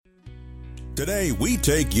Today, we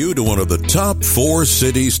take you to one of the top 4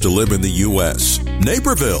 cities to live in the U.S.,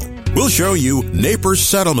 Naperville. We'll show you Naper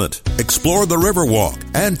Settlement, explore the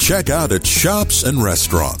Riverwalk, and check out its shops and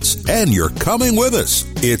restaurants. And you're coming with us.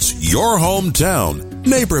 It's your hometown,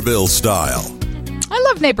 Naperville style. I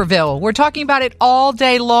love Naperville. We're talking about it all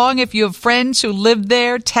day long. If you have friends who live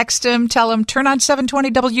there, text them, tell them, turn on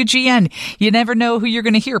 720 WGN. You never know who you're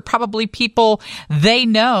going to hear. Probably people they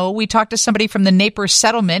know. We talked to somebody from the Naper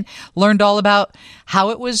Settlement, learned all about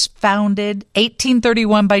how it was founded,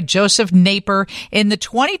 1831 by Joseph Naper. In the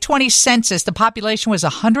 2020 census, the population was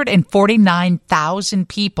 149,000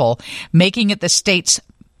 people, making it the state's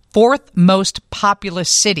 4th most populous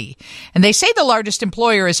city. And they say the largest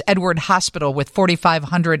employer is Edward Hospital with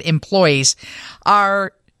 4,500 employees.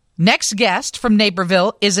 Our next guest from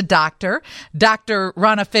Naperville is a doctor, Dr.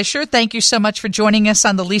 Rana Fisher. Thank you so much for joining us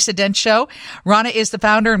on the Lisa Dent Show. Rana is the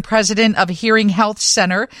founder and president of Hearing Health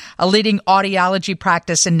Center, a leading audiology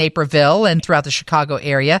practice in Naperville and throughout the Chicago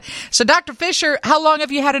area. So, Dr. Fisher, how long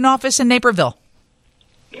have you had an office in Naperville?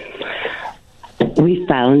 We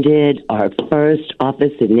founded our first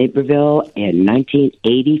office in Naperville in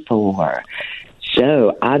 1984.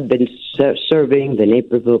 So I've been serving the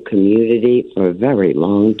Naperville community for a very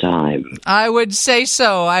long time. I would say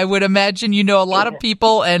so. I would imagine you know a lot of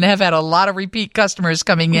people and have had a lot of repeat customers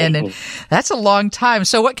coming in, and that's a long time.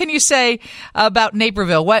 So what can you say about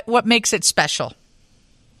Naperville? What makes it special?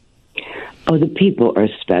 Oh, the people are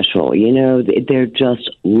special. You know, they're just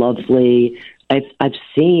lovely. I've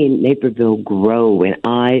seen Naperville grow. When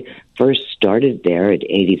I first started there at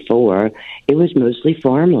 84, it was mostly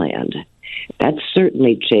farmland. That's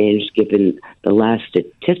certainly changed given the last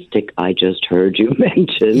statistic I just heard you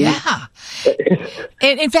mention. Yeah.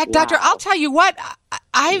 In fact, Doctor, I'll tell you what,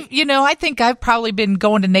 I think I've probably been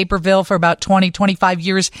going to Naperville for about 20, 25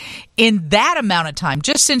 years. In that amount of time,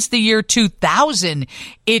 just since the year 2000,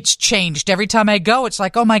 it's changed. Every time I go, it's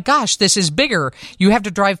like, oh my gosh, this is bigger. You have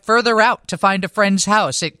to drive further out to find a friend's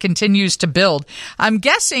house. It continues to build. I'm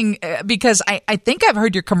guessing because I think I've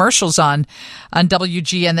heard your commercials on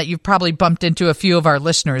WGN that you've probably bumped into a few of our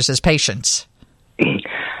listeners as patients.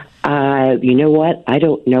 You know what? I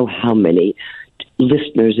don't know how many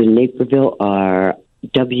listeners in Naperville are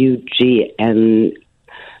WGN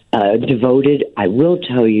devoted. I will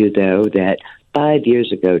tell you, though, that 5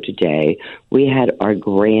 years ago today, we had our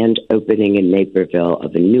grand opening in Naperville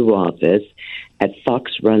of a new office at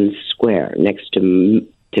Fox Run Square next to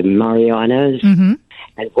Mariana's. Mm-hmm.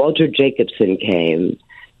 And Walter Jacobson came,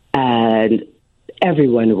 and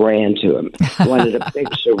everyone ran to him, wanted a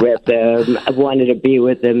picture with him, wanted to be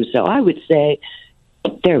with him. So I would say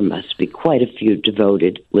there must be quite a few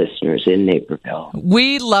devoted listeners in Naperville.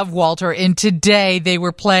 We love Walter, and today they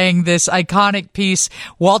were playing this iconic piece,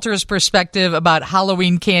 Walter's perspective about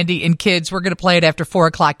Halloween candy and kids. We're going to play it after 4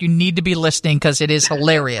 o'clock. You need to be listening because it is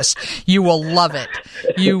hilarious. You will love it.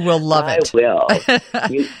 You will love it. I will.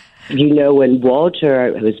 You know, when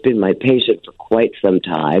Walter has been my patient for quite some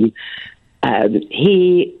time,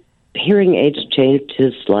 hearing aids changed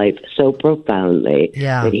his life so profoundly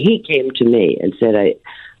that he came to me and said,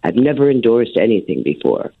 I've never endorsed anything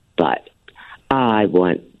before, but I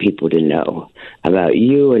want people to know about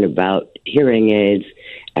you and about hearing aids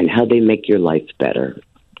and how they make your life better.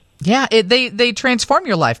 Yeah, they transform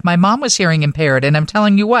your life. My mom was hearing impaired, and I'm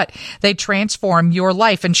telling you what, they transform your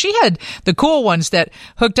life. And she had the cool ones that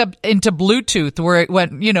hooked up into Bluetooth where it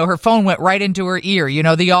went, her phone went right into her ear,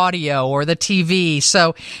 the audio or the TV.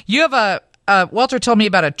 So you have Walter told me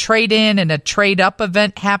about a trade-in and a trade-up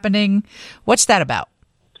event happening. What's that about?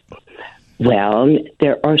 Well,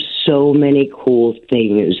 there are so many cool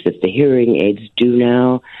things that the hearing aids do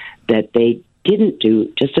now that they didn't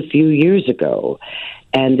do just a few years ago.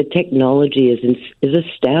 And the technology is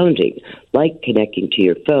astounding, like connecting to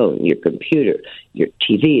your phone, your computer, your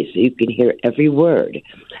TV, so you can hear every word.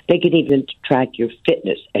 They can even track your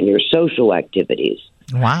fitness and your social activities.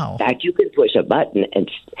 Wow. In fact, you can push a button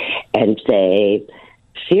and say,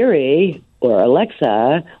 Siri or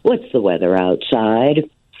Alexa, what's the weather outside?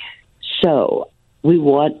 So we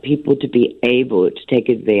want people to be able to take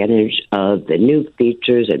advantage of the new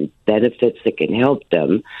features and benefits that can help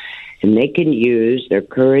them. And they can use their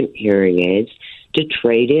current hearing aids to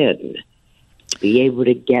trade in, be able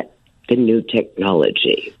to get the new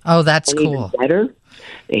technology. Oh, that's cool. Even better,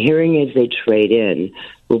 the hearing aids they trade in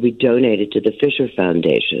will be donated to the Fisher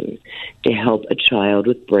Foundation to help a child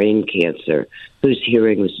with brain cancer whose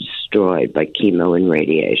hearing was destroyed by chemo and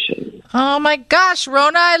radiation. Oh, my gosh,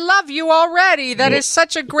 Rona, I love you already. That is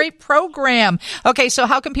such a great program. Okay, so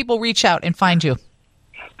how can people reach out and find you?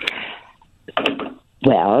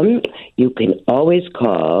 Well, you can always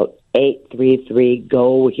call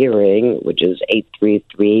 833-GO-HEARING, which is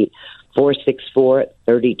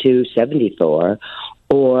 833-464-3274,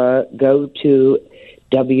 or go to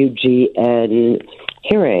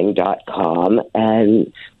WGNHearing.com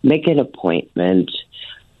and make an appointment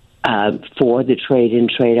for the trade-in,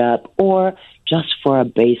 trade-up, or just for a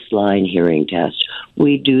baseline hearing test.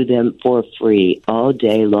 We do them for free all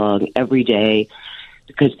day long, every day,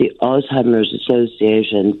 because the Alzheimer's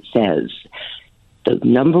Association says the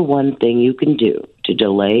number one thing you can do to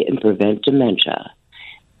delay and prevent dementia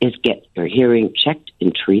is get your hearing checked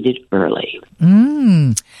and treated early.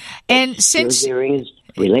 And since your hearing is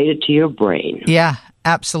related to your brain. Yeah,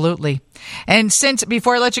 absolutely. And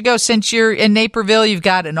before I let you go, since you're in Naperville, you've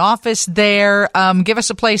got an office there. Give us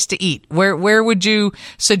a place to eat. Where would you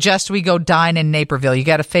suggest we go dine in Naperville? You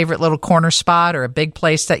got a favorite little corner spot or a big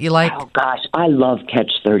place that you like? Oh gosh, I love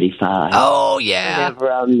Catch 35. Oh yeah.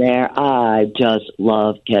 Whenever I'm there, I just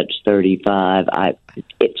love Catch 35.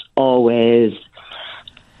 It's always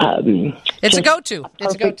it's a go-to.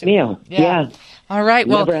 It's a go-to meal. Yeah. All right.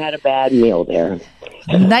 Well, never had a bad meal there.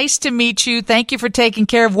 Nice to meet you. Thank you for taking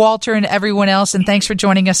care of Walter and everyone else, and thanks for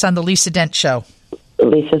joining us on the Lisa Dent Show.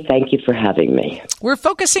 Lisa, thank you for having me. We're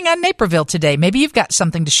focusing on Naperville today. Maybe you've got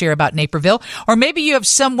something to share about Naperville, or maybe you have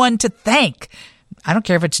someone to thank. I don't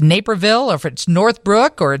care if it's Naperville or if it's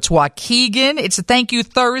Northbrook or it's Waukegan. It's a Thank You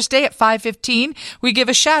Thursday at 5:15. We give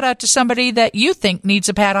a shout out to somebody that you think needs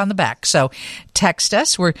a pat on the back. So text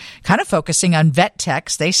us. We're kind of focusing on vet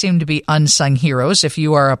techs. They seem to be unsung heroes if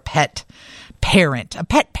you are a pet parent. I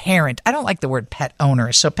don't like the word pet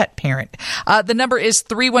owner, so pet parent. The number is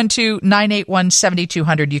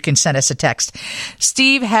 312-981-7200. You can send us a text.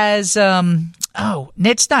 Steve has...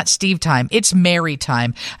 it's not Steve time. It's Mary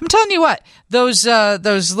time. I'm telling you what, those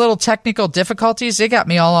little technical difficulties, they got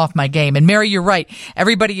me all off my game. And Mary, you're right.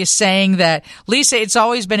 Everybody is saying that, Lisa, it's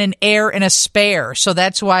always been an heir and a spare. So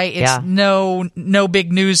that's why it's no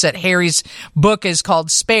big news that Harry's book is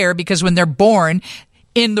called Spare, because when they're born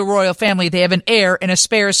in the royal family, they have an heir and a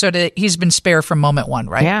spare, so that he's been spare from moment one,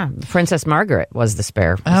 right? Yeah. Princess Margaret was the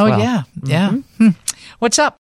spare as well. Yeah. Mm-hmm. What's up?